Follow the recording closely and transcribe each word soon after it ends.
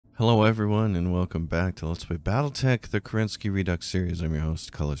Hello everyone and welcome back to Let's Play Battletech, the Kerensky Redux series. I'm your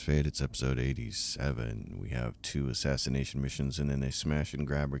host, Colors Fade. It's episode 87. We have 2 assassination missions and then a smash and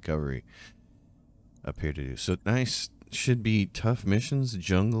grab recovery up here to do. So nice, should be tough missions,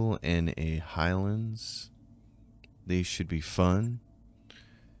 jungle and a highlands. These should be fun.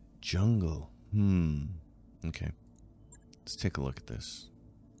 Jungle, okay. Let's take a look at this.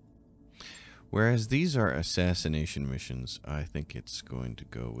 Whereas these are assassination missions, I think it's going to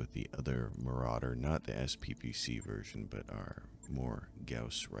go with the other Marauder, not the SPPC version, but our more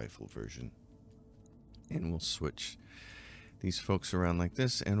Gauss rifle version. And we'll switch these folks around like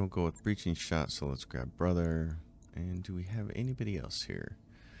this, and we'll go with breaching shot. So let's grab brother. And do we have anybody else here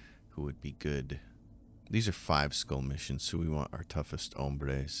who would be good? These are 5 skull missions, so we want our toughest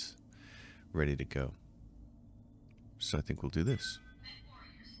hombres ready to go. So I think we'll do this.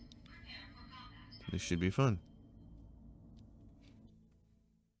 This should be fun.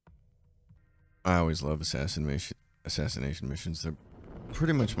 I always love assassination missions. They're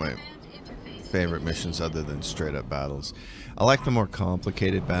pretty much my favorite missions other than straight up battles. I like the more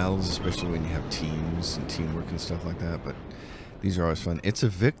complicated battles, especially when you have teams and teamwork and stuff like that, but these are always fun. It's a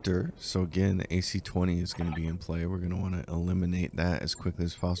Victor, so again, the AC-20 is going to be in play. We're going to want to eliminate that as quickly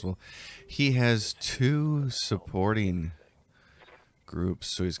as possible. He has 2 supporting groups,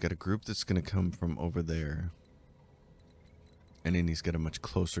 so he's got a group that's going to come from over there, and then he's got a much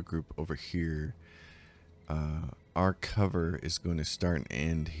closer group over here. Our cover is going to start and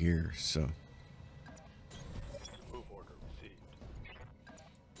end here, so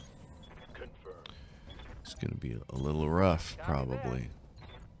it's going to be a little rough, probably.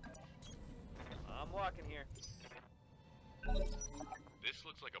 I'm walking here. This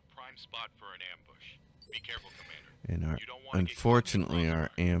looks like a prime spot for an ambush. Be careful, Commander. And unfortunately,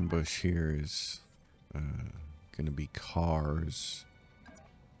 our ambush here is going to be cars.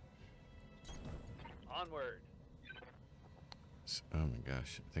 Onward. So, oh my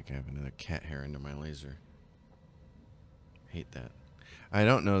gosh, I think I have another cat hair under my laser. Hate that. I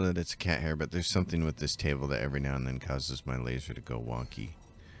don't know that it's a cat hair, but there's something with this table that every now and then causes my laser to go wonky.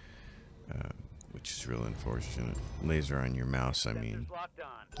 Which is real unfortunate. Laser on your mouse, I mean.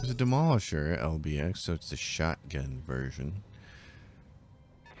 There's a Demolisher LBX, so it's the shotgun version.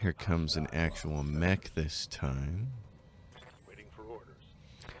 Here comes an actual mech this time. Waiting for orders.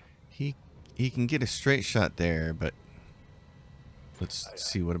 He can get a straight shot there, but let's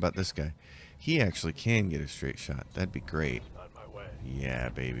see, what about this guy? He actually can get a straight shot. That'd be great. On my way. Yeah,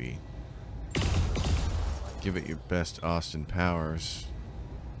 baby. Give it your best Austin Powers.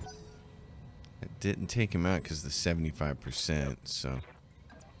 It didn't take him out because the 75%, so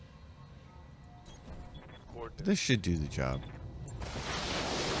but this should do the job.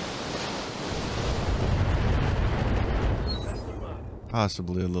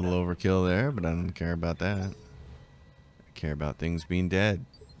 Possibly a little overkill there, but I don't care about that. I care about things being dead.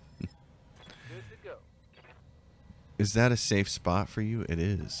 Good to go. Is that a safe spot for you? It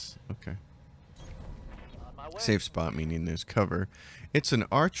is. Okay. On my way. Safe spot meaning there's cover. It's an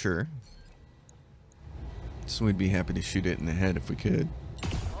archer, so we'd be happy to shoot it in the head if we could.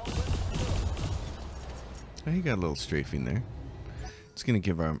 Oh, he got a little strafing there. It's going to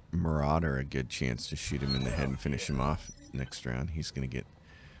give our Marauder a good chance to shoot him in the head and finish him off next round. He's going to get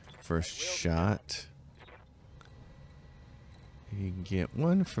first shot. You can get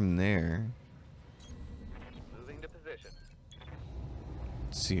one from there. Moving to position.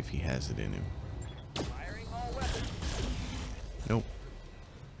 Let's see if he has it in him. Firing all weapons. Nope.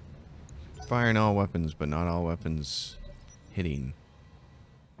 Firing all weapons, but not all weapons hitting.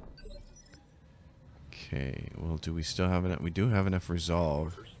 Okay, well, do we still have enough? We do have enough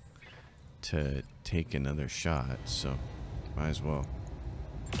resolve to take another shot, so might as well.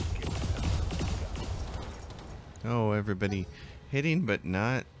 Oh, everybody hitting, but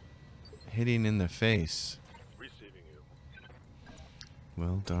not hitting in the face. Receiving you.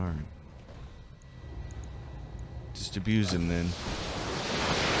 Well, darn. Just abuse him then.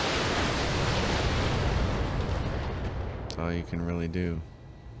 That's all you can really do.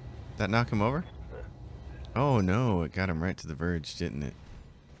 That knock him over? Oh no, it got him right to the verge, didn't it?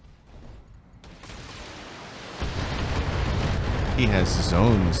 He has his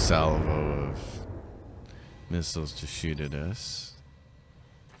own salvo of missiles to shoot at us.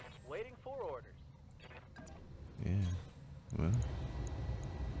 Waiting for orders. Yeah, well.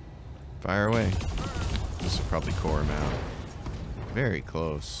 Fire away. This will probably core him out. Very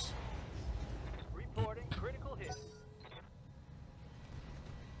close. Reporting critical hit.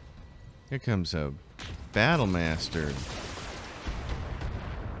 Here comes a Battle Master.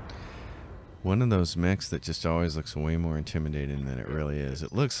 One of those mechs that just always looks way more intimidating than it really is.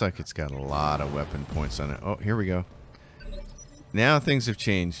 It looks like it's got a lot of weapon points on it. Oh, here we go. Now things have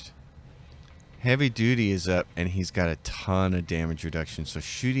changed. Heavy duty is up, and he's got a ton of damage reduction, so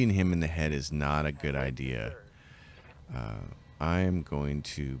shooting him in the head is not a good idea. I'm going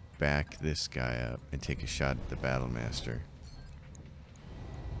to back this guy up and take a shot at the Battle Master.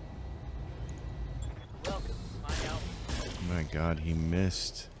 Welcome, my album. Oh my god, he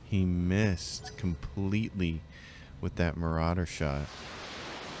missed. He missed completely with that Marauder shot.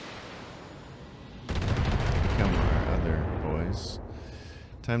 Come on, other boys.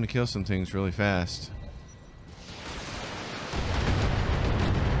 Time to kill some things really fast.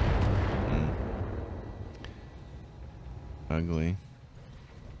 Ugly.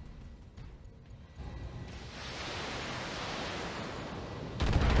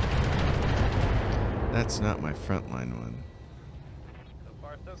 That's not my frontline one. So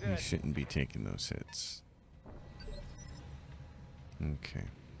far, so You good. shouldn't be taking those hits. Okay.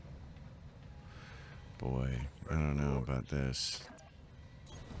 Boy, I don't know about this.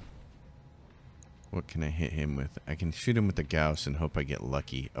 What can I hit him with? I can shoot him with the Gauss and hope I get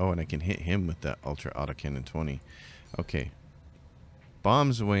lucky. Oh, and I can hit him with the Ultra Autocannon 20. Okay.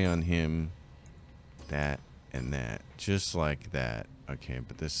 Bombs away on him. That and that. Just like that. Okay,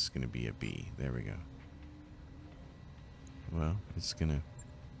 but this is going to be a B. There we go. Well, it's going to...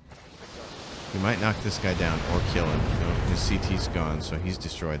 We might knock this guy down or kill him. No, his CT's gone, so he's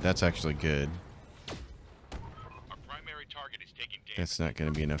destroyed. That's actually good. Our primary target is taking damage. That's not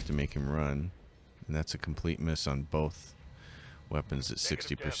going to be enough to make him run. And that's a complete miss on both weapons at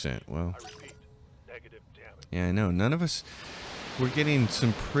 60%. Well, I repeat, negative damage. yeah, I know. None of us... We're getting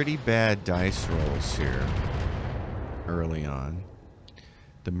some pretty bad dice rolls here early on.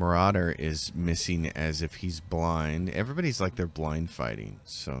 The Marauder is missing as if he's blind. Everybody's like they're blind fighting,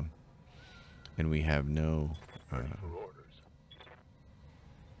 so... And we have no... Ready for orders.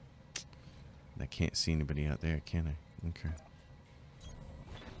 I can't see anybody out there, can I? Okay.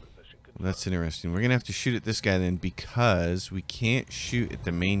 Position Well, that's interesting. We're going to have to shoot at this guy then because we can't shoot at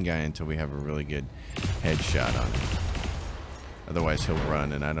the main guy until we have a really good headshot on him. Otherwise, he'll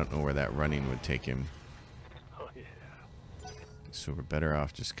run, and I don't know where that running would take him. Oh, yeah. So we're better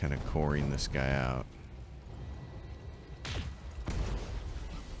off just kind of coring this guy out.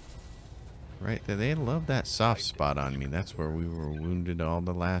 Right there. They love that soft spot on me. That's where we were wounded all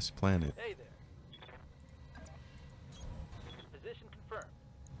the last planet. Hey there. Position confirmed.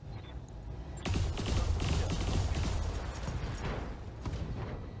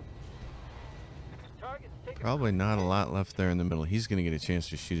 Target's taken. Probably not a lot left there in the middle. He's going to get a chance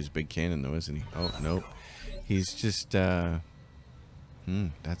to shoot his big cannon, though, isn't he? Oh, nope. He's just, that's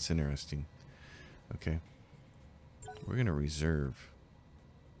interesting. Okay. We're going to reserve.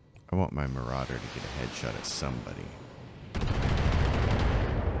 I want my Marauder to get a headshot at somebody.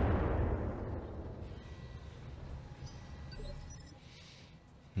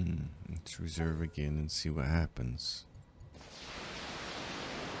 Let's reserve again and see what happens.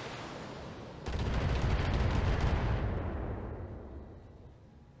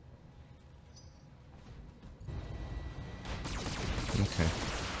 Okay.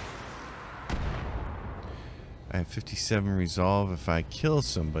 I have 57 resolve. If I kill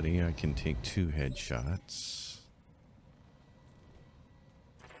somebody, I can take 2 headshots.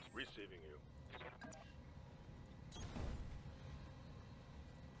 Receiving you.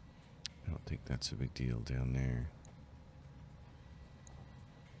 I don't think that's a big deal down there.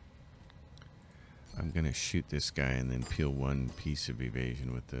 I'm going to shoot this guy and then peel 1 piece of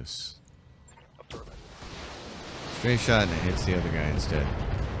evasion with this. Affirmative. Straight shot and it hits the other guy instead.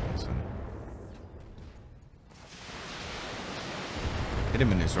 Awesome. Hit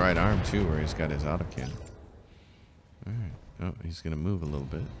him in his right arm too, where he's got his autocannon. Alright. Oh, he's going to move a little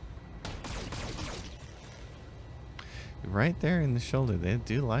bit. Right there in the shoulder. They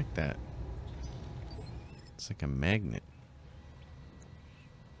do like that. It's like a magnet.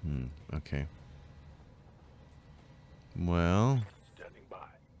 Okay. Well... Standing by.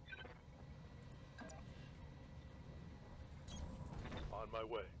 On my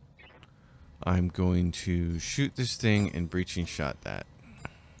way. I'm going to shoot this thing and breaching shot that.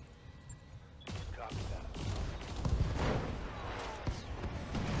 Copy that.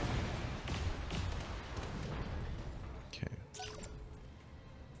 Okay.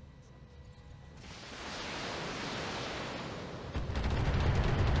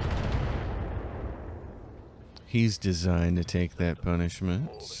 He's designed to take that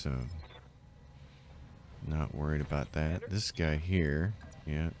punishment, so not worried about that. This guy here,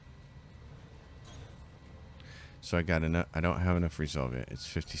 yeah. So I got enough. I don't have enough resolve yet. It's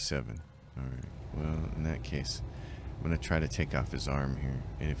 57. Alright, well, in that case, I'm going to try to take off his arm here.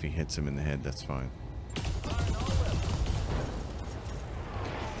 And if he hits him in the head, that's fine.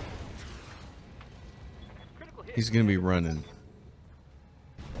 He's going to be running.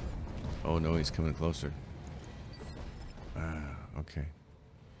 Oh no, he's coming closer. Okay.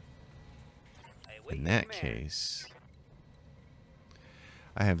 In that case,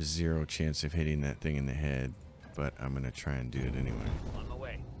 I have 0 chance of hitting that thing in the head, but I'm going to try and do it anyway. On my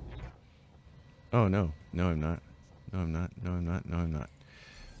way. Oh no, no I'm not. No I'm not, no I'm not, no I'm not.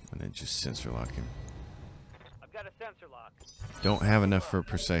 I'm going to just sensor lock him. I've got a sensor lock. Don't have enough for a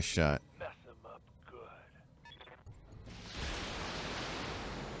precise shot. Mess him up good.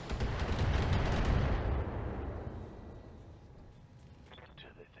 Do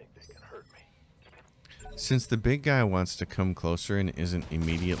they think they can hurt me? Since the big guy wants to come closer and isn't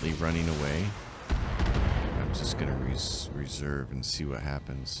immediately running away, I'm just going to reserve and see what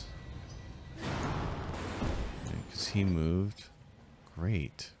happens. Because he moved.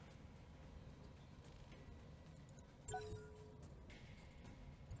 Great. Is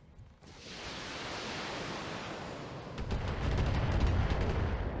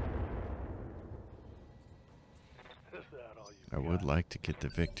that all you I would like to get the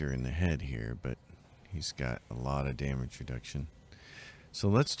victor in the head here, but he's got a lot of damage reduction. So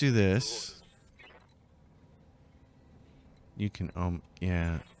let's do this. You can,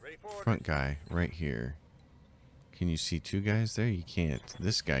 yeah, Ready for orders. front guy right here. Can you see 2 guys there? You can't.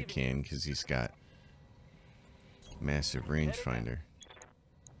 This guy can because he's got massive rangefinder.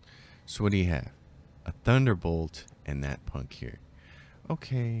 So what do you have? A thunderbolt and that punk here.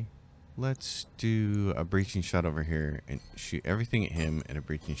 Okay, let's do a breaching shot over here and shoot everything at him and a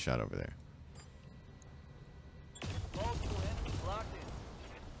breaching shot over there. Multiple enemies locked in.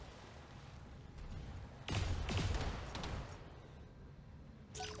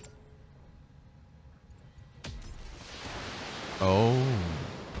 Oh,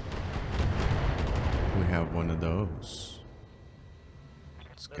 we have one of those.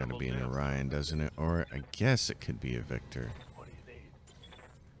 It's got to be an Orion, doesn't it? Or I guess it could be a Victor. What do you need?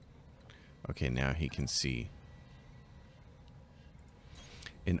 Okay, now he can see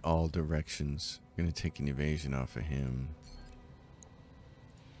in all directions. We're going to take an evasion off of him.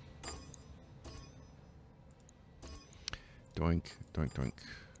 Doink, doink, doink.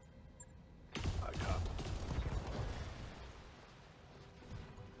 I copy.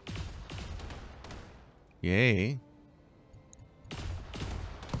 Yay.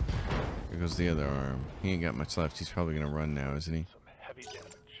 Here goes the other arm. He ain't got much left. He's probably going to run now, isn't he? Some heavy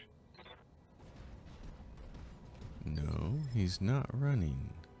damage. No, he's not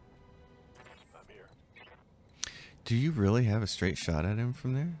running. I'm here. Do you really have a straight shot at him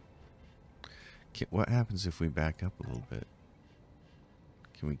from there? What happens if we back up a little bit?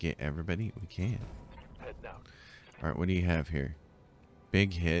 Can we get everybody? We can. Head now. Alright, what do you have here?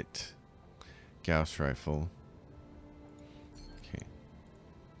 Big hit. Gauss rifle. Okay.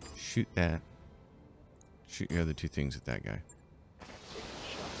 Shoot that. Shoot your other 2 things at that guy.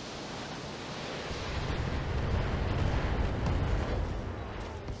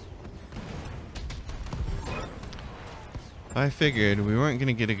 I figured we weren't going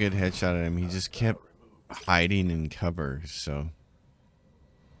to get a good headshot at him. He just kept hiding in cover, so.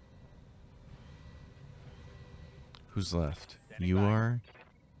 Who's left? You are?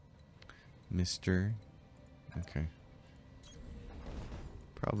 Mr. Okay.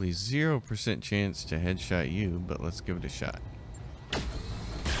 Probably 0% chance to headshot you, but let's give it a shot.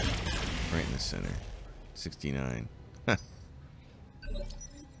 Right in the center. 69.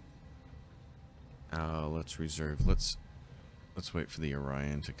 Oh, let's reserve. Let's wait for the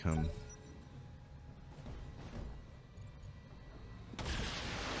Orion to come.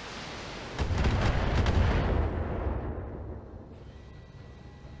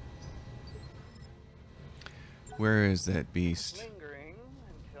 Where is that beast? Lingering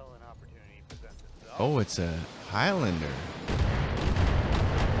until an opportunity presents itself. Oh, it's a Highlander.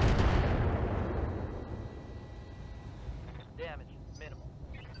 Damage minimal.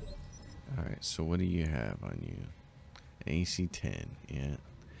 Alright, so what do you have on you? An AC-10, yeah.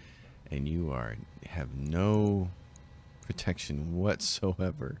 And you have no protection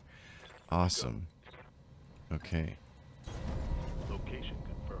whatsoever. Awesome. Okay. Location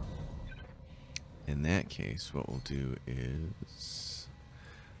confirmed. In that case, what we'll do is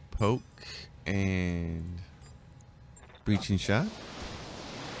poke and breaching shot.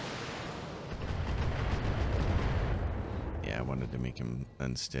 Yeah, I wanted to make him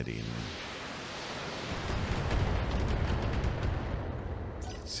unsteady. And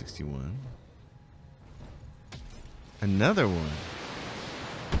 61. Another one.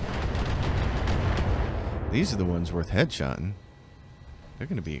 These are the ones worth headshotting. They're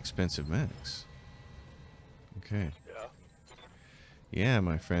going to be expensive mechs. Okay. Yeah. Yeah,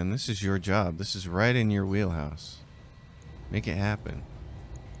 my friend, this is your job. This is right in your wheelhouse. Make it happen.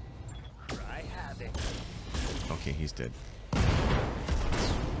 Cry havoc. Okay, he's dead.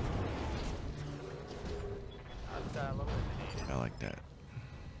 Hostile eliminated. I like that.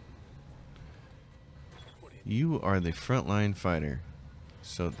 You are the frontline fighter.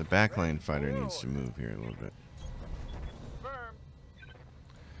 So the backline fighter needs to move here a little bit. Firm.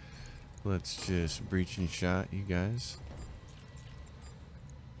 Let's just breach and shot you guys.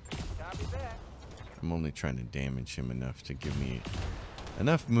 Copy that. I'm only trying to damage him enough to give me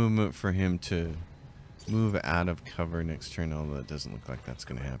enough movement for him to move out of cover next turn, although it doesn't look like that's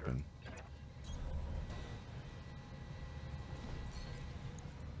going to happen.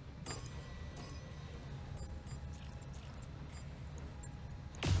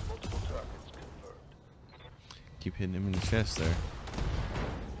 Multiple targets confirmed. Keep hitting him in the chest there.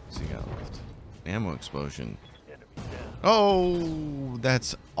 What's he got left? Ammo explosion. Enemy down. Oh,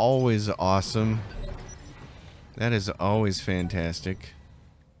 that's always awesome. That is always fantastic.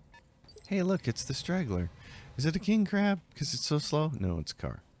 Hey, look, it's the straggler. Is it a king crab? Because it's so slow? No, it's a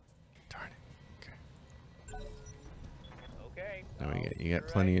car. Darn it. Okay. Okay. There we go. You got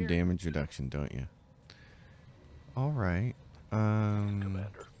plenty of damage reduction, don't you? All right.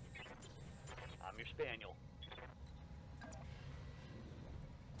 Commander. I'm your spaniel.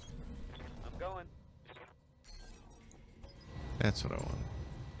 I'm going. That's what I want.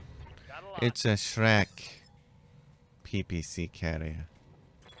 Got a lot. It's a Shrek PPC carrier.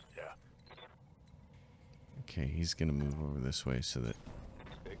 Yeah. Okay, he's gonna move over this way so that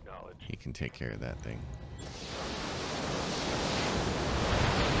Acknowledge. he can take care of that thing.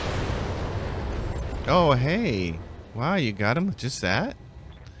 Oh, hey. Wow, you got him with just that?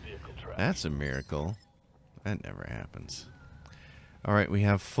 Vehicle track. That's a miracle. That never happens. All right, we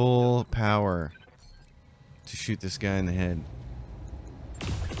have full power to shoot this guy in the head.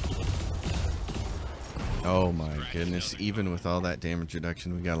 Oh my goodness. Even with all that damage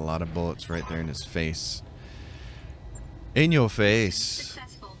reduction, we got a lot of bullets right there in his face. In your face.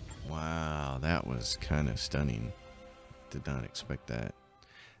 Wow, that was kind of stunning. Did not expect that.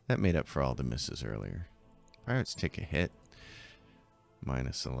 That made up for all the misses earlier. Pirates take a hit.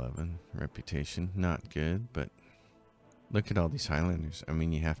 Minus 11. Reputation, not good, but look at all these Highlanders. I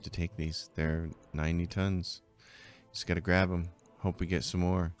mean, you have to take these. They're 90 tons. Just got to grab them. Hope we get some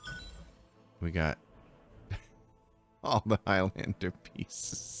more. We got all the Highlander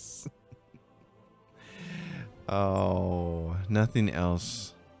pieces. Oh, nothing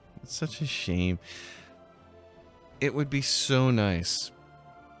else. It's such a shame. It would be so nice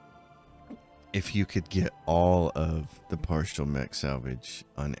if you could get all of the partial mech salvage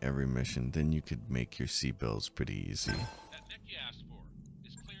on every mission. Then you could make your sea bills pretty easy. That mech you asked for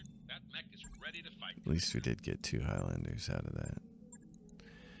is cleared. That mech is ready to fight. At least we did get 2 Highlanders out of that.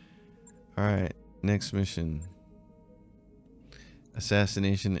 Alright, next mission.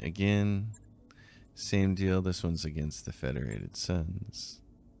 Assassination again. Same deal. This one's against the Federated Suns.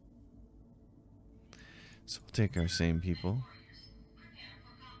 So we'll take our same people.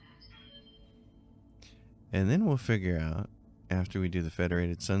 And then we'll figure out, after we do the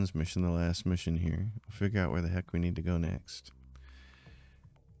Federated Suns mission, the last mission here, we'll figure out where the heck we need to go next.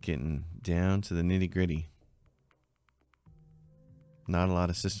 Getting down to the nitty-gritty. Not a lot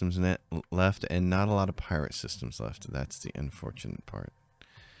of systems left, and not a lot of pirate systems left. That's the unfortunate part.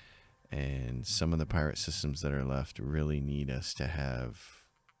 And some of the pirate systems that are left really need us to have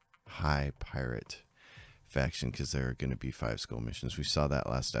high pirate faction, because there are going to be 5 skull missions. We saw that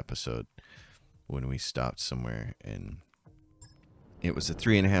last episode when we stopped somewhere, and it was a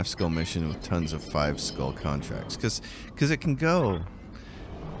 3.5 skull mission with tons of 5 skull contracts, because it can go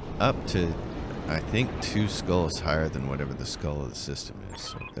up to, I think, 2 skulls higher than whatever the skull of the system is.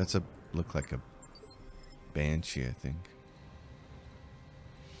 So that's look like a Banshee, I think.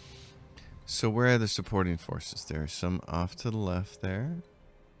 So where are the supporting forces? There are some off to the left there.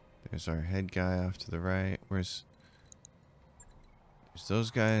 There's our head guy off to the right. There's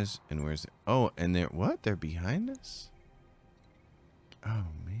those guys, and where's oh, and they're what? They're behind us? Oh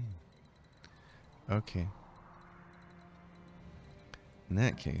man. Okay. In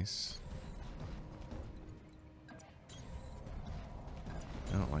that case,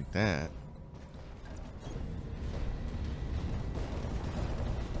 I don't like that.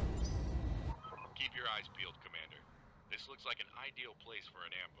 Keep your eyes peeled, Commander. This looks like an ideal place for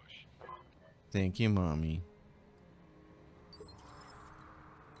an ambush. Thank you, Mommy.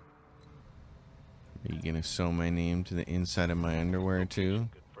 Are you gonna sew my name to the inside of my underwear too,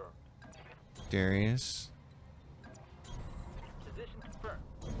 Confirmed. Darius?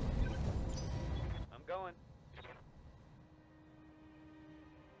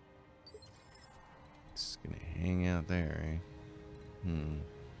 hang out there, eh?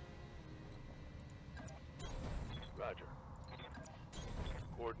 Roger.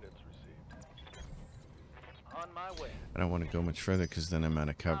 Coordinates received. On my way. I don't want to go much further because then I'm out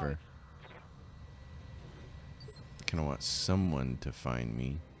of cover. I kind of want someone to find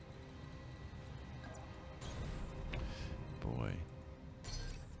me. Boy.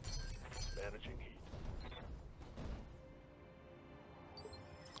 Managing heat.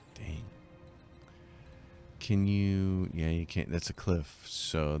 Dang. Can you... Yeah, you can't. That's a cliff.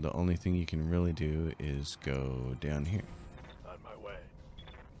 So the only thing you can really do is go down here. On my way.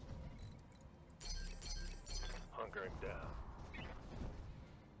 Hunkering down.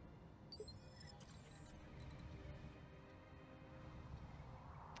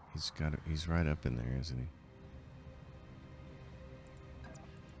 He's right up in there, isn't he?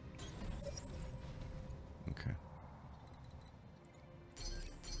 Okay.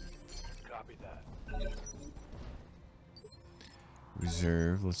 Copy that.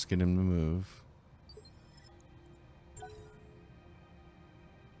 Reserve. Let's get him to move.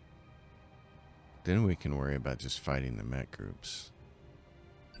 Then we can worry about just fighting the mech groups.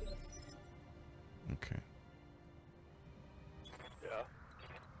 Okay. Yeah.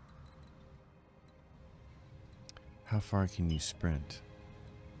 How far can you sprint?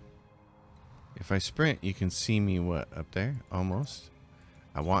 If I sprint, you can see me, what, up there? Almost?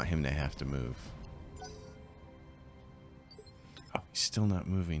 I want him to have to move. Oh, he's still not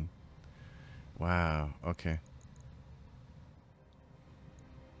moving. Wow, okay.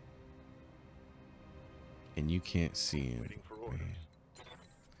 And you can't see him. Waiting for orders.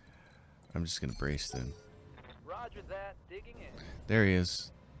 I'm just gonna brace then. Roger that. Digging in. There he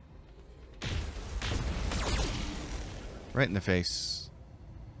is. Right in the face.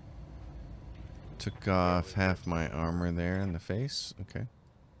 Took off half my armor there in the face. Okay.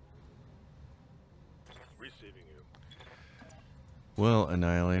 Receiving you. Well,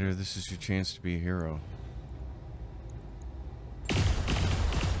 Annihilator, this is your chance to be a hero.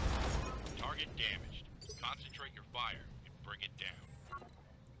 Target damaged. Concentrate your fire and bring it down.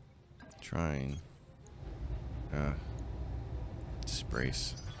 Trying. Just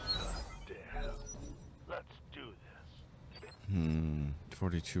brace. Damn. Let's do this.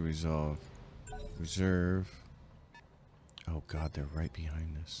 42 resolve. Reserve. Oh god, they're right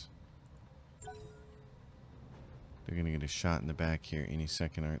behind us. They're gonna get a shot in the back here any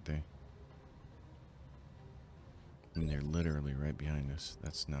second, aren't they? I mean, they're literally right behind us.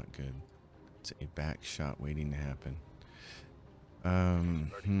 That's not good. It's a back shot waiting to happen.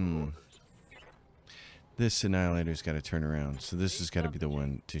 This Annihilator's got to turn around. So this has got to be the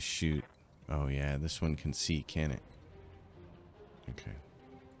one to shoot. Oh yeah, this one can see, can it? Okay.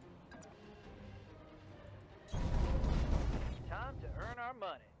 Time to earn our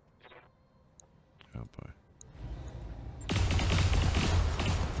money. Oh boy.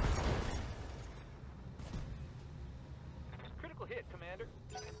 Critical hit, Commander.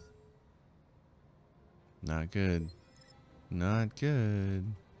 Not good. Not good.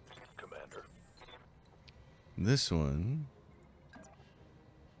 Commander. This one.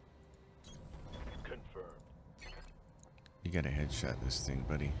 Confirmed. You gotta headshot this thing,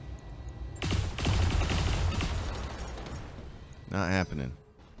 buddy. Not happening.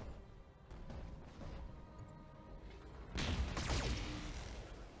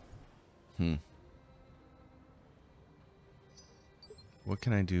 What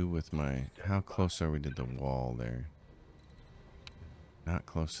can I do with my... How close are we to the wall there? Not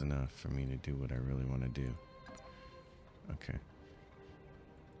close enough for me to do what I really want to do. Okay.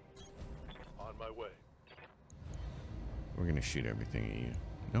 On my way. We're gonna shoot everything at you.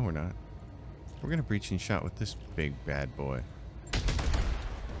 No, we're not. We're gonna breaching shot with this big bad boy.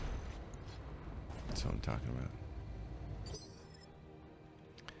 That's what I'm talking about.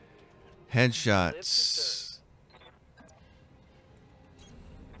 Headshots.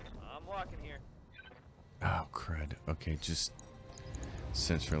 I'm walking here. Oh, crud. Okay, just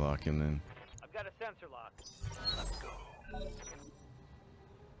sensor lock him then. I've got a sensor lock. Let's go.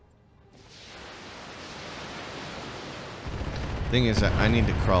 Thing is, I need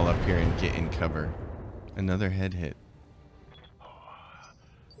to crawl up here and get in cover. Another head hit.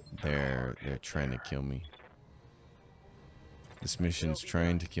 They're trying to kill me. This mission's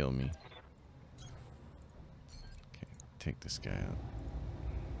trying to kill me. Okay, take this guy out.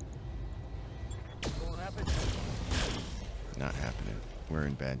 Won't happen. Not happening. We're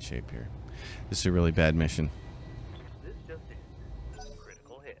in bad shape here. This is a really bad mission. This just is.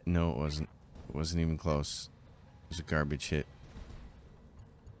 Critical hit. No, it wasn't. It wasn't even close. It was a garbage hit.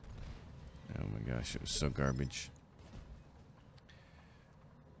 Oh my gosh, it was so garbage.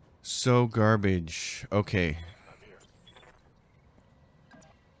 So garbage. Okay. I'm here.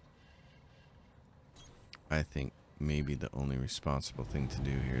 I think maybe the only responsible thing to do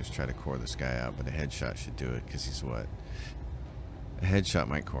here is try to core this guy out, but a headshot should do it because he's what? A headshot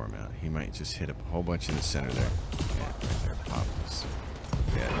might core him out. He might just hit a whole bunch in the center there. Yeah, right there. Pop.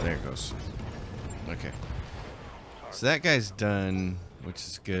 Yeah, there it goes. Okay. So that guy's done, which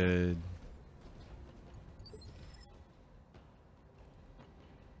is good.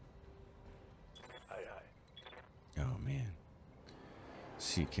 Aye, aye. Oh, man.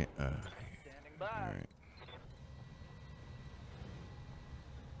 She can't... Standing by. Alright.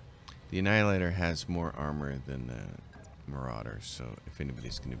 The Annihilator has more armor than the Marauder, so if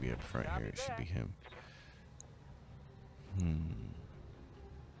anybody's going to be up front here, it should be him.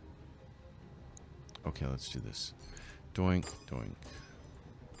 Okay, let's do this. Doink, doink.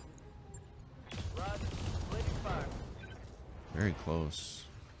 Rod, blazing fire. Very close.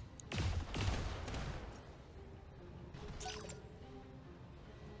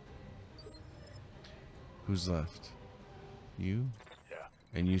 Who's left? You? Yeah.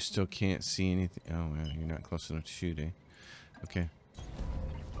 And you still can't see anything? Oh, man, you're not close enough to shoot, eh? Okay.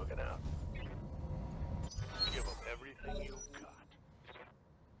 Looking out. Give them everything you've got.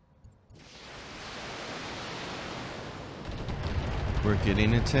 We're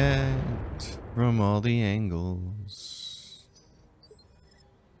getting attacked from all the angles.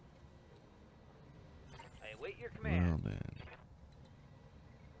 I await your command. Well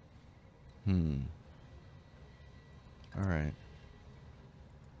then. Alright.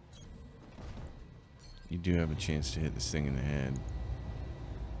 You do have a chance to hit this thing in the head.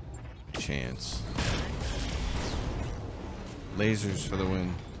 A chance. Lasers for the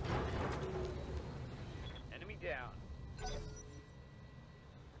win. Enemy down.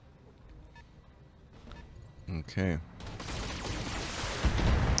 Okay.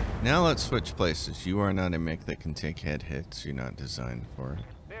 Now let's switch places. You are not a mech that can take head hits. You're not designed for it.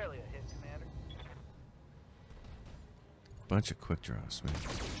 Barely a hit, Commander. Bunch of quick draws, man.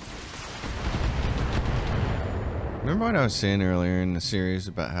 Remember what I was saying earlier in the series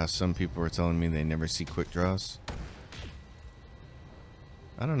about how some people were telling me they never see quick draws?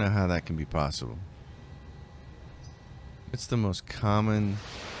 I don't know how that can be possible. It's the most common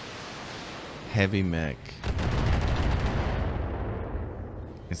heavy mech.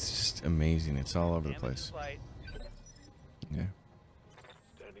 It's just amazing. It's all over the Damage place. is light. Yeah.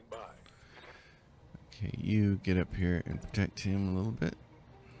 Standing by. Okay, you get up here and protect him a little bit.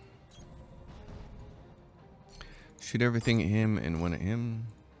 Shoot everything at him and one at him.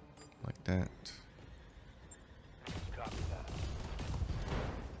 Like that. Copy that.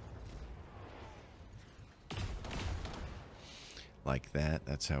 Like that.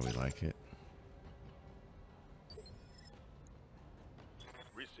 That's how we like it.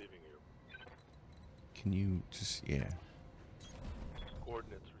 Receiving you. Can you just, yeah.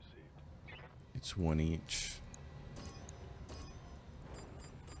 Coordinates received. It's one each.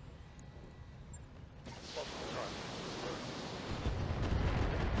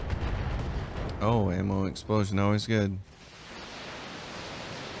 Oh, ammo explosion, always good.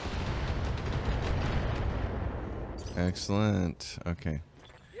 Excellent. Okay.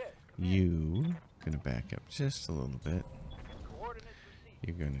 Yes. You gonna back up just a little bit. Coordinates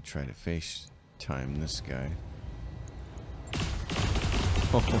received. You're gonna try to FaceTime this guy.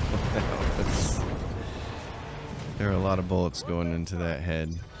 Oh, that was... There are a lot of bullets going into that head.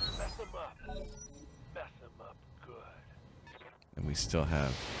 Mess them up. Mess them up good. And we still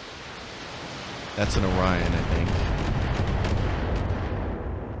have... That's an Orion, I think.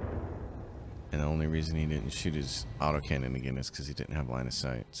 And the only reason he didn't shoot his autocannon again is because he didn't have line of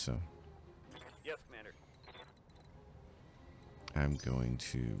sight, so... Yes, Commander. I'm going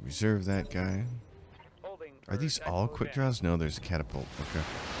to reserve that guy. Holding. Are for these tactical all quick advantage. draws? No, there's a catapult. Okay.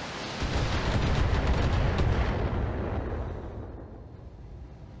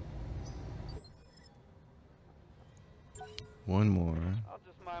 One more. I'll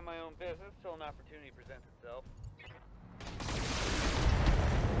just mind my own business till an opportunity presents itself.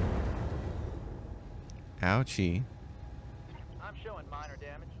 Ouchie. I'm showing minor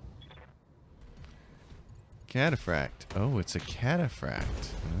damage. Cataphract. Oh, it's a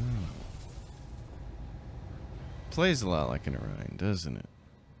cataphract. Oh. Plays a lot like an Orion, doesn't it?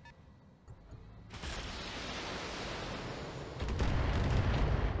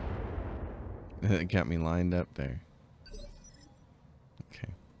 It got me lined up there.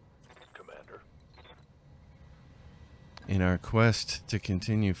 Okay. Commander. In our quest to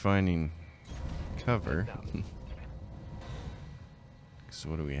continue finding cover. So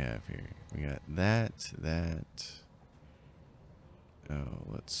what do we have here? We got that. Oh,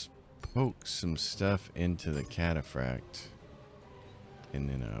 let's poke some stuff into the cataphract. And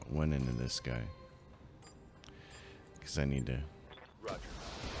then one into this guy. Because I need to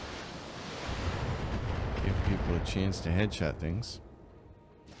give people a chance to headshot things.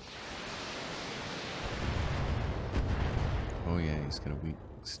 Oh yeah, he's got a weak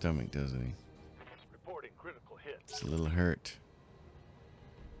stomach, doesn't he? Reporting critical hit. It's a little hurt.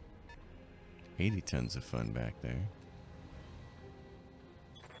 80 tons of fun back there.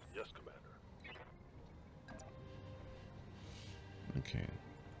 Yes, Commander. Okay.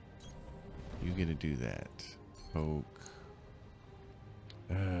 You get to do that. Poke.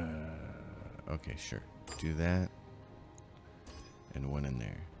 Okay, sure. Do that. And one in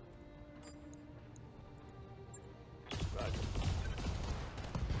there. Roger.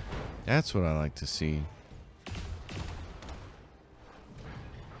 That's what I like to see.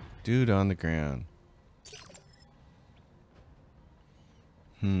 Dude on the ground.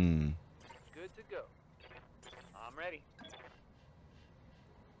 Good to go. I'm ready.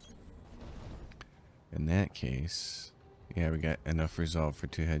 In that case, yeah, we got enough resolve for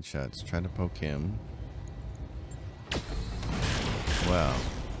 2 headshots. Try to poke him. Wow.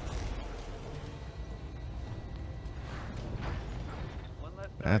 One less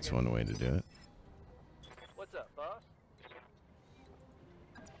That's target. one way to do it. What's up, boss?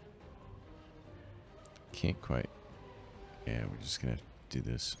 Can't quite. Yeah, we're just gonna do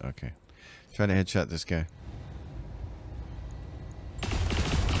this. Okay. Try to headshot this guy.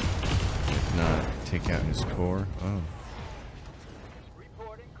 If not, take out his core. Oh.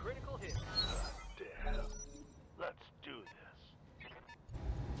 Reporting critical hit. Damn. Let's do this.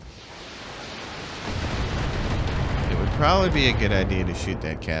 It would probably be a good idea to shoot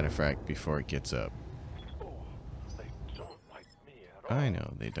that cataphract before it gets up. Oh, they don't like me at all. I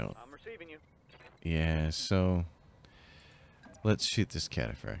know they don't. I'm receiving you. Yeah, so let's shoot this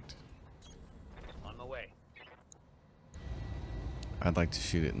cataphract. On my way. I'd like to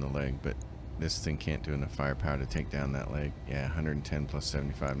shoot it in the leg, but this thing can't do enough firepower to take down that leg. Yeah, 110 plus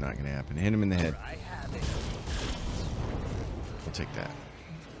 75, not going to happen. Hit him in the head. I have it. We'll take that.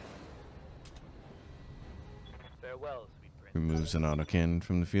 Farewell, sweet prince. Removes an autocannon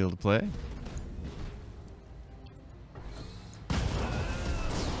from the field of play.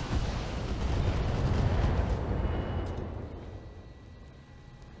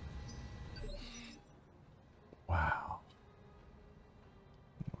 Wow.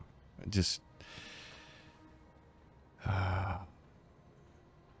 Just...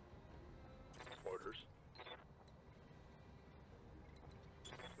 Orders.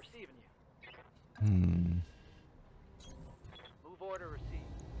 Receiving you. Hmm. Move order received.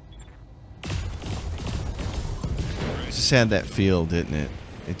 Just had that feel, didn't it?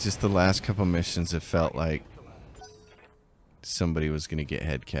 It just the last couple missions, it felt like somebody was going to get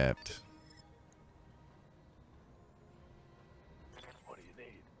head capped. What do you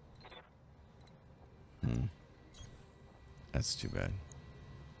need? That's too bad.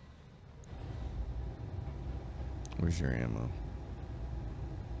 Where's your ammo?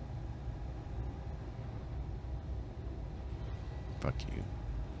 Fuck you.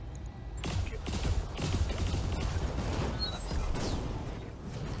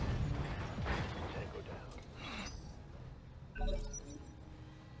 Tango down.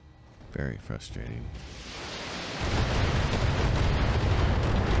 Very frustrating.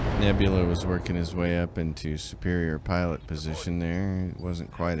 Nebula was working his way up into superior pilot position there. He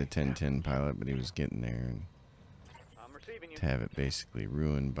wasn't quite a 10-10 pilot, but he was getting there. And I'm receiving you. to have it basically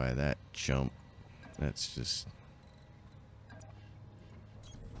ruined by that jump, that's just...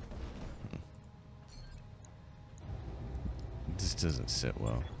 This doesn't sit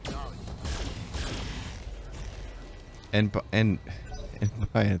well. And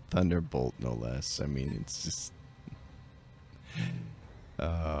by a thunderbolt, no less. I mean, it's just... Good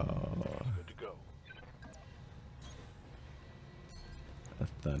to go. A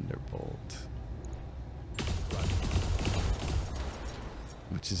thunderbolt.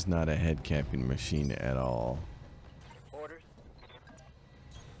 Which is not a head capping machine at all. Orders.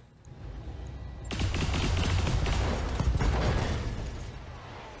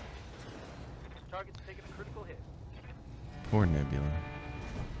 Target's taking a critical hit. Poor Nebula.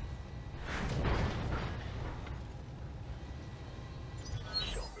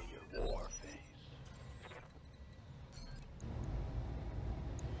 Show me your war face.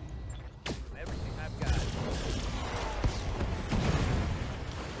 Everything I've got.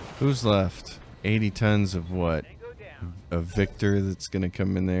 Who's left? 80 tons of what? Tango down. A Victor that's gonna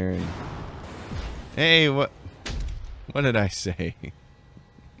come in there and... Hey, what did I say?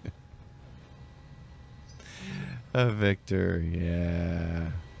 A Victor,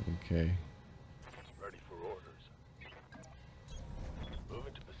 yeah. Okay. Ready for orders. Move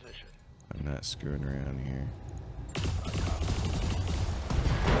into position. I'm not screwing around here.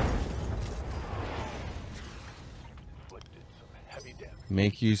 Inflicted some heavy damage.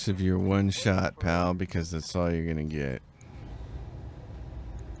 Make use of your one shot, pal, because that's all you're gonna get.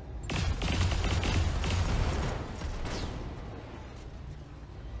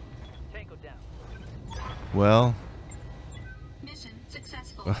 Tango down. Well, Mission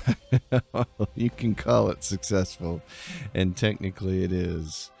successful. you can call it successful, and technically it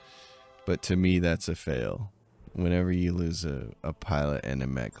is. But to me, that's a fail. Whenever you lose a pilot and a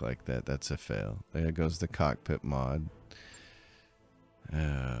mech like that, that's a fail. There goes the cockpit mod.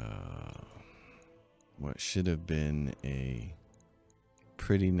 What should have been a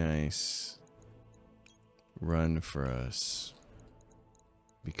pretty nice run for us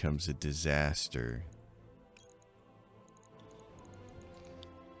becomes a disaster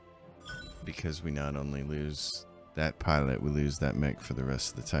because we not only lose that pilot, we lose that mech for the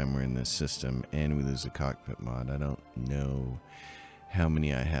rest of the time we're in this system, and we lose a cockpit mod. I don't know how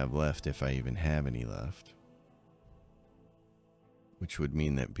many I have left, if I even have any left. Which would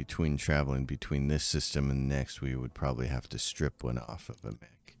mean that between traveling between this system and the next, we would probably have to strip one off of a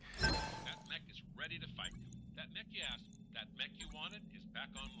mech. That mech is ready to fight. That mech you asked, that mech you wanted, is back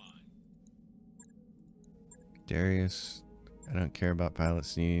online. Darius, I don't care about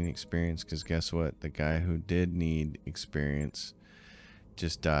pilots needing experience, because guess what? The guy who did need experience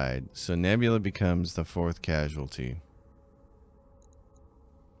just died. So Nebula becomes the 4th casualty.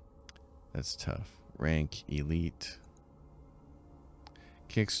 That's tough. Rank elite.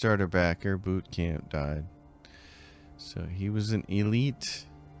 Kickstarter backer boot camp died. So he was an elite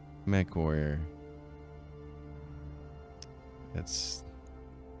mech warrior. That's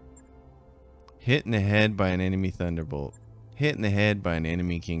hit in the head by an enemy thunderbolt. Hit in the head by an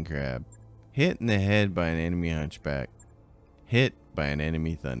enemy king crab. Hit in the head by an enemy hunchback. Hit by an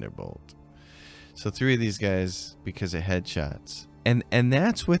enemy thunderbolt. So 3 of these guys because of headshots. And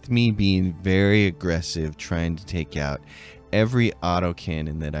that's with me being very aggressive, trying to take out every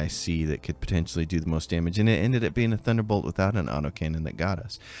autocannon that I see that could potentially do the most damage. And it ended up being a thunderbolt without an autocannon that got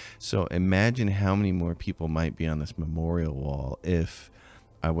us. So imagine how many more people might be on this memorial wall if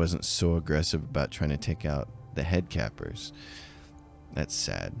I wasn't so aggressive about trying to take out the head cappers. That's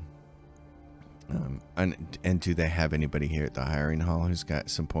sad. And do they have anybody here at the hiring hall who's got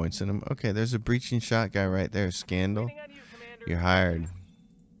some points in them? Okay, there's a breaching shot guy right there. Scandal. Waiting on you, Commander. You're hired.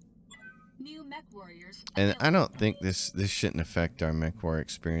 New mech warriors. And I don't think this shouldn't affect our mech war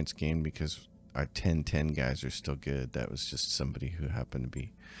experience gain because our 10-10 guys are still good. That was just somebody who happened to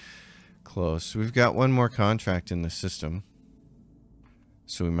be close. We've got one more contract in the system.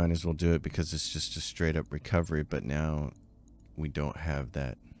 So we might as well do it because it's just a straight up recovery, but now we don't have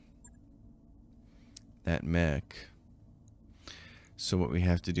that mech. So what we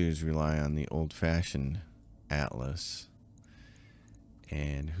have to do is rely on the old-fashioned Atlas.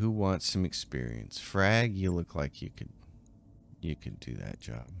 And who wants some experience? Frag, you look like you could do that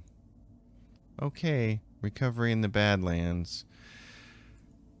job. Okay, recovery in the Badlands.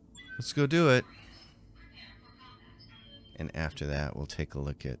 Let's go do it. And after that, we'll take a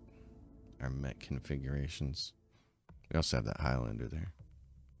look at our mech configurations. We also have that Highlander there.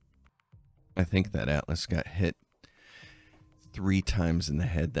 I think that Atlas got hit 3 times in the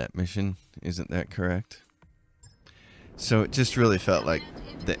head that mission. Isn't that correct? So it just really felt like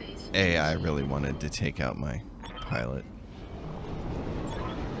the AI really wanted to take out my pilot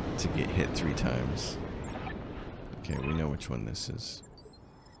to get hit 3 times. Okay, we know which one this is.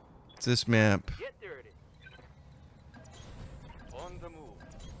 It's this map. Get dirty. On the move.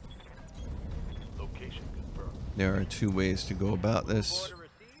 Location confirmed. There are 2 ways to go about this. Order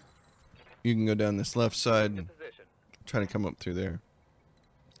received. You can go down this left side In and position. try to come up through there.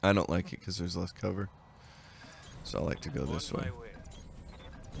 I don't like it because there's less cover. So I like to go this On way. my way.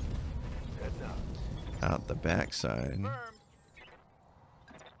 Head down. Out the back side. Confirmed.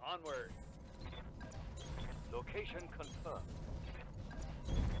 Onward. Location confirmed.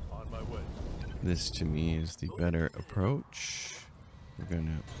 On my way. This to me is the better approach. We're going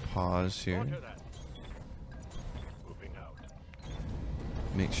to pause here. Roger that. Moving out.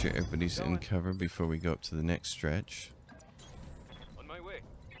 Make sure everybody's in cover before we go up to the next stretch. On my way.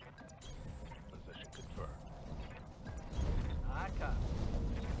 Position confirmed. I copy.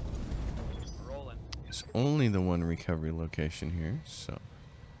 Rolling. There's only the one recovery location here, so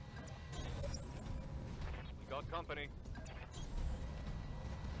We got company.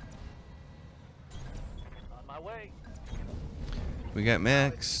 On my way. we got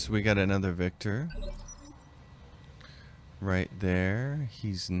Max, we got another Victor. right there.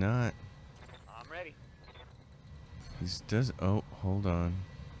 He's not. I'm ready. He's does. Oh, hold on.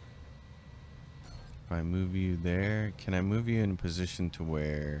 If I move you there, can I move you in a position to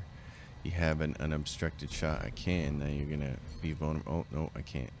where you have an unobstructed shot? I can. Now you're gonna be vulnerable. Oh no, I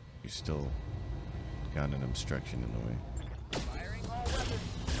can't. You still got an obstruction in the way. Firing all weapons.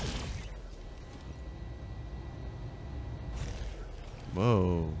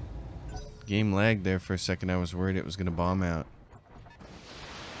 Whoa. Game lagged there for a second. I was worried it was gonna bomb out.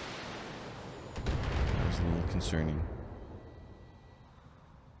 That was a little concerning.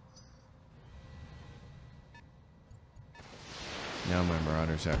 Now my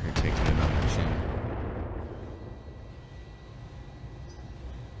Marauder's out here taking it on the chin.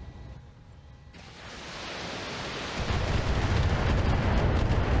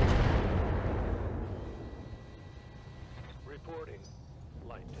 Reporting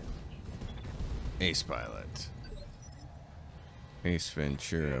light damage. Ace Pilot. Ace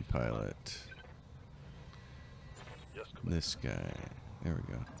Ventura Pilot. Yes, Commander. This guy. There we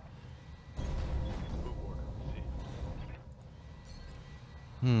go. Move order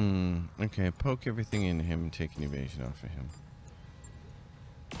received. Okay, poke everything into him and take an evasion off of him.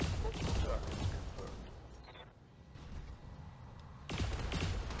 Multiple targets confirmed.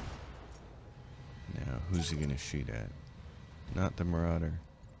 Now, who's he gonna shoot at? Not the Marauder.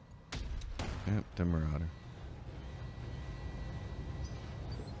 Yep, the Marauder.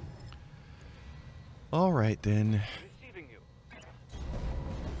 Alright then. Receiving you.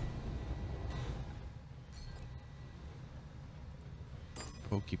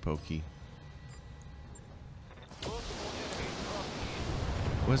 Pokey pokey. Multiple enemies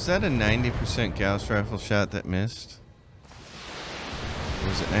crossing Was that a 90% Gauss rifle shot that missed? Or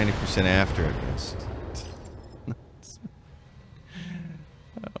was it 90% after it missed?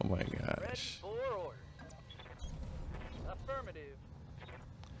 Oh my in. Ready gosh. for order. Affirmative.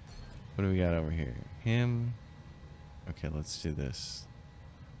 What do we got over here? Him. Okay, let's do this.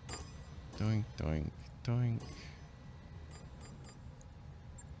 Doink, doink, doink.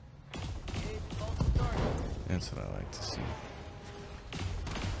 Engage multiple targets. That's what I like to see.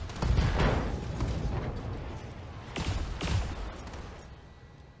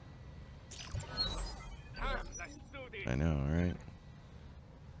 Let's do this. I know, right?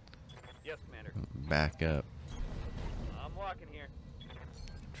 Yes, Commander. Back up. I'm walking here.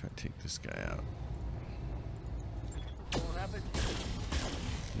 Try to take this guy out. Won't happen.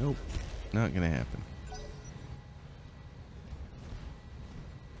 Nope. Not gonna happen.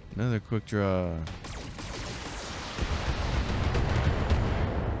 Another quick draw.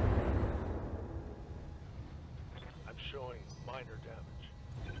 I'm showing minor damage.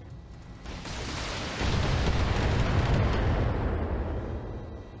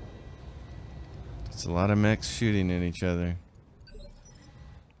 It's a lot of mechs shooting at each other.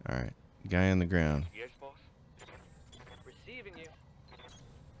 Alright. Guy on the ground. Yes, boss. Receiving you.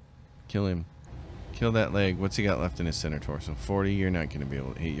 Kill him. Kill that leg. What's he got left in his center torso? 40? You're not gonna be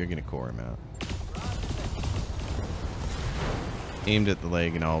able to. You're gonna core him out. Aimed at the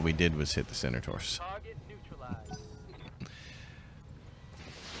leg and all we did was hit the center torso. Target neutralized.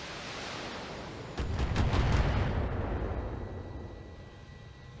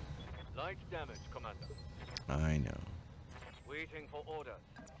 Light damage, Commander. I know. Waiting for orders.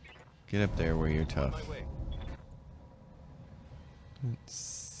 Get up there where you're On tough. my way. Let's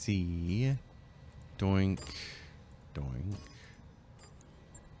see. Doink. Doink.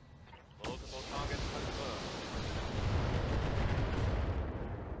 Multiple targets confirmed.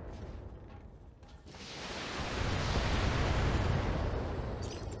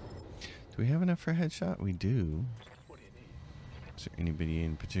 Do we have enough for a headshot? We do. What do you need? Is there anybody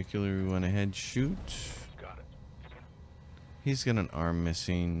in particular we want to head shoot? Got it. He's got an arm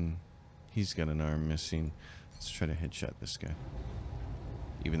missing. He's got an arm missing. Let's try to headshot this guy.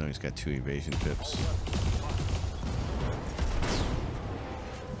 Even though he's got 2 evasion pips.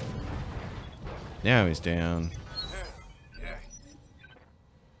 Now he's down.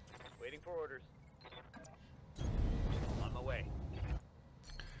 Waiting for orders. On my way.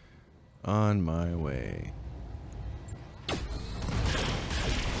 On my way.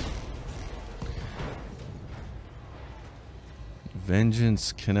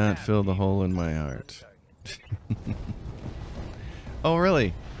 Vengeance cannot fill the hole in my heart. Oh,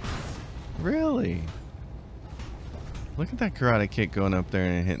 really? Really? Look at that karate kick going up there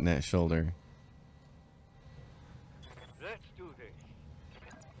and hitting that shoulder. Let's do this.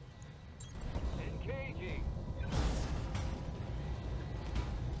 Engaging.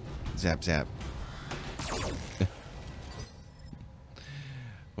 Zap, zap.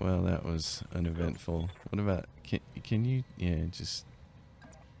 Well, that was uneventful. What about, can you, yeah, just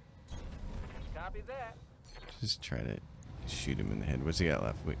Copy that. try to shoot him in the head. What's he got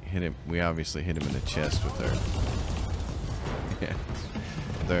left? We obviously hit him in the chest with our, yeah,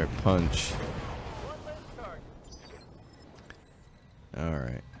 with our punch. One less target.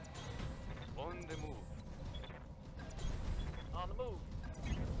 Alright. On the move. On the move.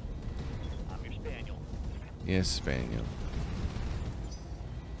 I'm your spaniel. Yes, Spaniel.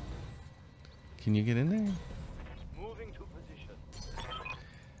 Can you get in there? Moving to position.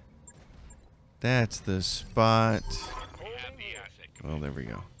 That's the spot. We have the asset. Well, there we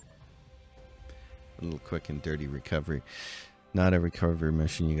go. A little quick and dirty recovery. Not a recovery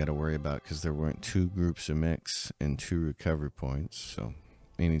mission you got to worry about because there weren't 2 groups of mechs and 2 recovery points. So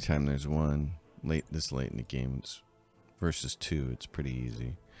anytime there's one this late in the game, it's versus 2, it's pretty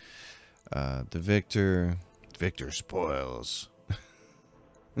easy. The Victor spoils.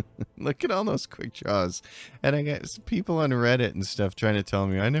 Look at all those quick draws. And I got people on Reddit and stuff trying to tell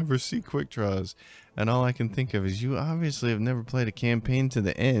me I never see quick draws. And all I can think of is you obviously have never played a campaign to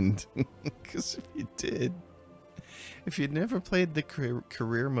the end. Because if you did, if you'd never played the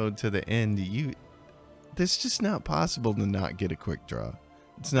career mode to the end, it's just not possible to not get a quick draw.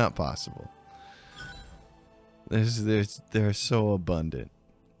 It's not possible. They're so abundant.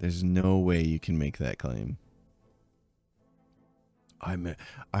 There's no way you can make that claim.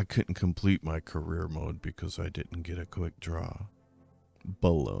 I couldn't complete my career mode because I didn't get a quick draw.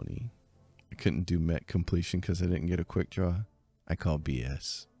 Baloney. I couldn't do mech completion because I didn't get a quick draw. I call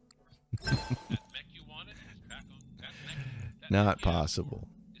BS. That mech you wanted is back on. That mech Not you asked possible.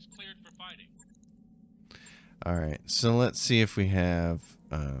 for is cleared for fighting. Alright, so let's see if we have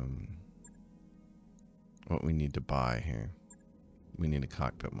what we need to buy here. We need a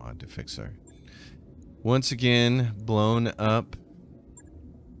cockpit mod to fix our... Once again, blown up.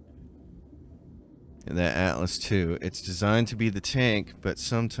 That Atlas 2. It's designed to be the tank, but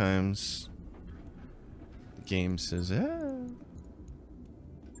sometimes the game says, we're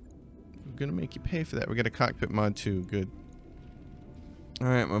gonna make you pay for that. We got a cockpit mod too. Good.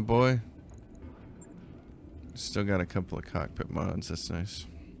 Alright, my boy. Still got a couple of cockpit mods. That's nice.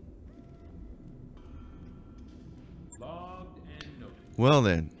 Well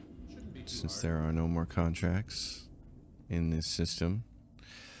then, since there are no more contracts in this system,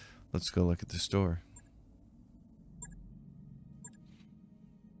 let's go look at the store.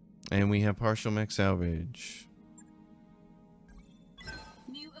 And we have partial mech salvage.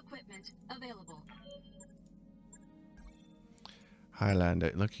 New equipment available.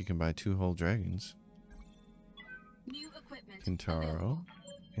 Highlander. Look, you can buy 2 whole dragons. New equipment Kintaro. available.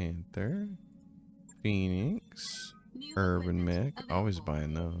 Panther. Phoenix. New Urban equipment mech. Always available.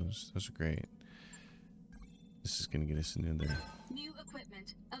 buying those. Those are great. This is going to get us another New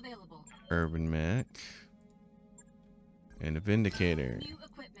equipment available. urban mech. And a Vindicator. New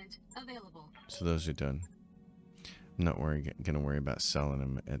equipment available. So those are done. I'm not gonna worry about selling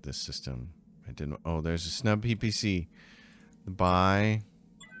them at this system. I didn't. Oh, there's a snub PPC. Buy.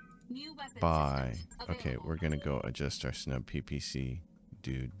 New weapon Buy. systems Okay, available. we're gonna go adjust our snub PPC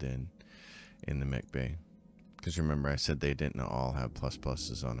dude then in the mech bay. Because remember, I said they didn't all have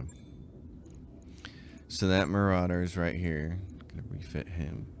pluses on them. So that Marauder is right here. Gonna refit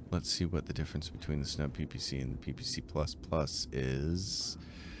him. Let's see what the difference between the snub PPC and the PPC plus is.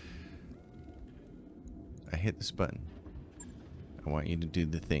 I hit this button. I want you to do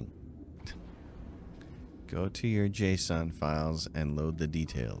the thing. Go to your JSON files and load the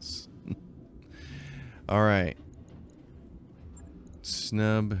details. Alright.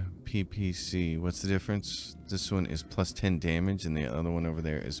 Snub PPC. What's the difference? This one is plus 10 damage and the other one over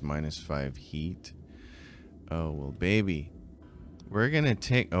there is minus 5 heat. Oh, well, baby. We're going to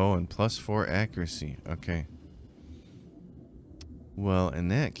take... Oh, and plus 4 accuracy. Okay. Well, in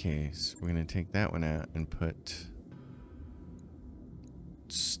that case, we're going to take that one out and put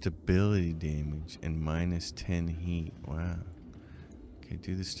stability damage and minus 10 heat. Wow. Okay,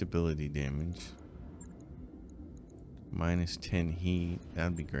 do the stability damage. Minus 10 heat.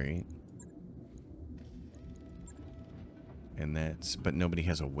 That'd be great. And that's... But nobody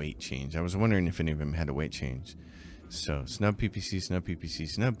has a weight change. I was wondering if any of them had a weight change. So, snub PPC, snub PPC,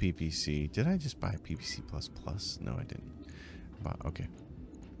 snub PPC. Did I just buy PPC plus? No, I didn't. Okay.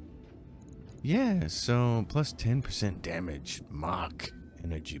 Yeah, so plus 10% damage. Mach.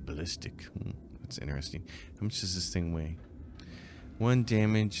 Energy ballistic. That's interesting. How much does this thing weigh? 1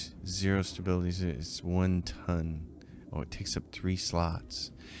 damage, 0 stability. It's 1 ton. Oh, it takes up 3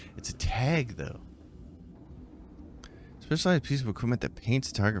 slots. It's a tag, though. Specialized piece of equipment that paints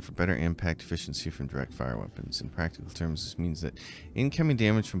a target for better impact efficiency from direct fire weapons. In practical terms, this means that incoming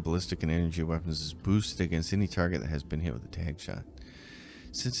damage from ballistic and energy weapons is boosted against any target that has been hit with a tag shot.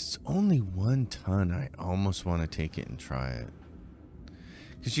 Since it's only 1 ton, I almost want to take it and try it.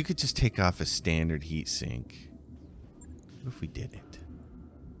 Because you could just take off a standard heat sink. What if we did it?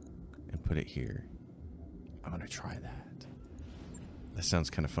 And put it here. I'm going to try that. That sounds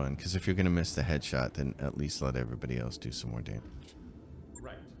kind of fun, because if you're going to miss the headshot, then at least let everybody else do some more damage.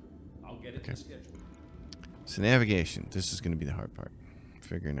 Right. I'll get it scheduled. So navigation. This is going to be the hard part.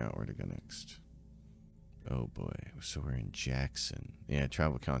 Figuring out where to go next. Oh boy. So we're in Jackson. Yeah,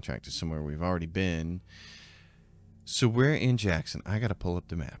 travel contract is somewhere we've already been. So we're in Jackson. I got to pull up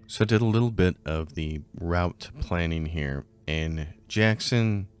the map. So I did a little bit of the route planning here. And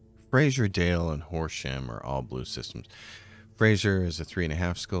Jackson, Fraser, Dale, and Horsham are all blue systems. Fraser is a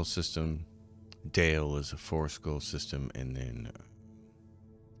 3.5 skull system. Dale is a 4 skull system. And then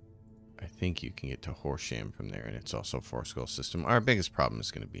I think you can get to Horsham from there. And it's also a 4 skull system. Our biggest problem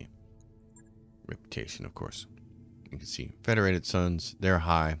is going to be reputation, of course. You can see Federated Suns. They're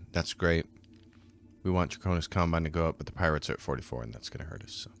high. That's great. We want Draconis Combine to go up. But the pirates are at 44. And that's going to hurt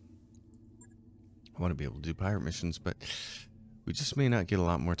us. So I want to be able to do pirate missions. But we just may not get a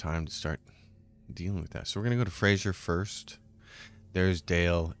lot more time to start dealing with that. So we're going to go to Fraser first. There's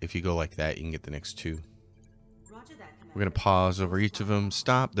Dale. If you go like that, you can get the next 2. We're going to pause over each of them.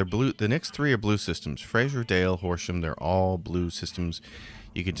 Stop. They're blue. The next 3 are blue systems. Fraser, Dale, Horsham, they're all blue systems.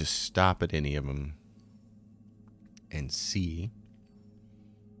 You can just stop at any of them and see.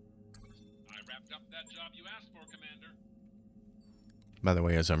 I wrapped up that job you asked for, Commander. By the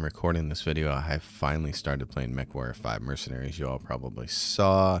way, as I'm recording this video, I have finally started playing MechWarrior 5 Mercenaries. You all probably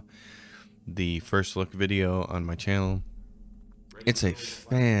saw the first look video on my channel. It's a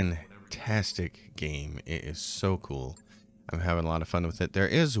fantastic game. It is so cool. I'm having a lot of fun with it. There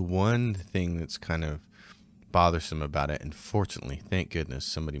is one thing that's kind of bothersome about it, and fortunately, thank goodness,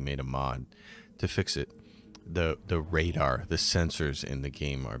 somebody made a mod to fix it. The radar, the sensors in the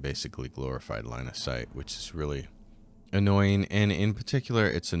game are basically glorified line of sight, which is really annoying. And in particular,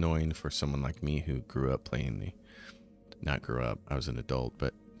 it's annoying for someone like me who grew up playing the... Not grew up, I was an adult,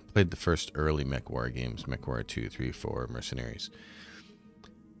 but played the first early MechWarrior games, MechWarrior 2, 3, 4, Mercenaries.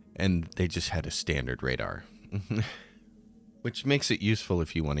 And they just had a standard radar. Which makes it useful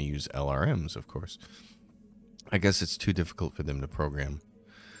if you want to use LRMs, of course. I guess it's too difficult for them to program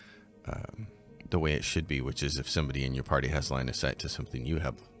the way it should be, which is if somebody in your party has line of sight to something, you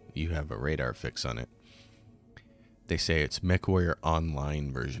have a radar fix on it. They say it's MechWarrior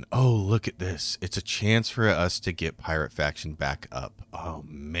Online version. Oh, look at this. It's a chance for us to get Pirate Faction back up. Oh,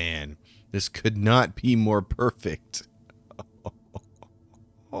 man. This could not be more perfect.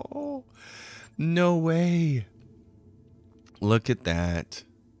 Oh, no way. Look at that.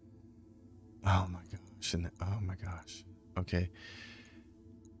 Oh, my gosh. Oh, my gosh. Okay.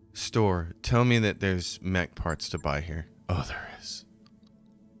 Store. Tell me that there's mech parts to buy here. Oh, there is.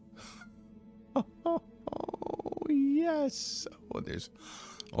 Yes. Oh, there's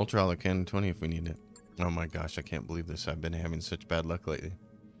Ultra Auto Cannon 20 if we need it. Oh my gosh, I can't believe this. I've been having such bad luck lately.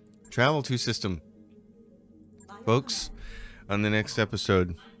 Travel 2 system. Folks, on the next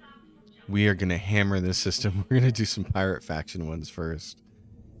episode, we are going to hammer this system. We're going to do some Pirate Faction ones first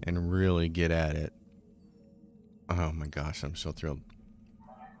and really get at it. Oh my gosh, I'm so thrilled.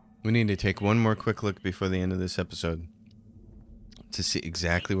 We need to take one more quick look before the end of this episode to see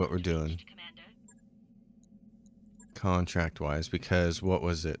exactly what we're doing. Contract-wise, because what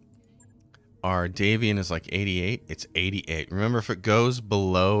was it? Our Davian is like 88. It's 88. Remember, if it goes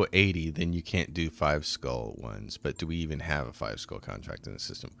below 80, then you can't do 5 skull ones. But do we even have a 5 skull contract in the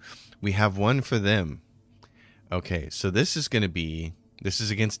system? We have one for them. Okay, so this is going to be... This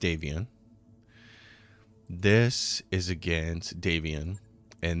is against Davian. This is against Davian.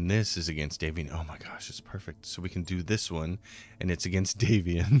 And this is against Davian. Oh my gosh, it's perfect. So we can do this one, and it's against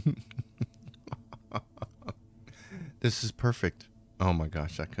Davian. This is perfect. Oh my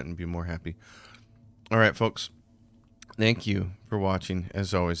gosh, I couldn't be more happy. All right, folks. Thank you for watching,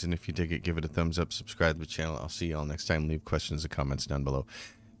 as always. And if you dig it, give it a thumbs up, subscribe to the channel. I'll see y'all next time. Leave questions and comments down below.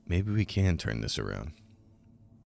 Maybe we can turn this around.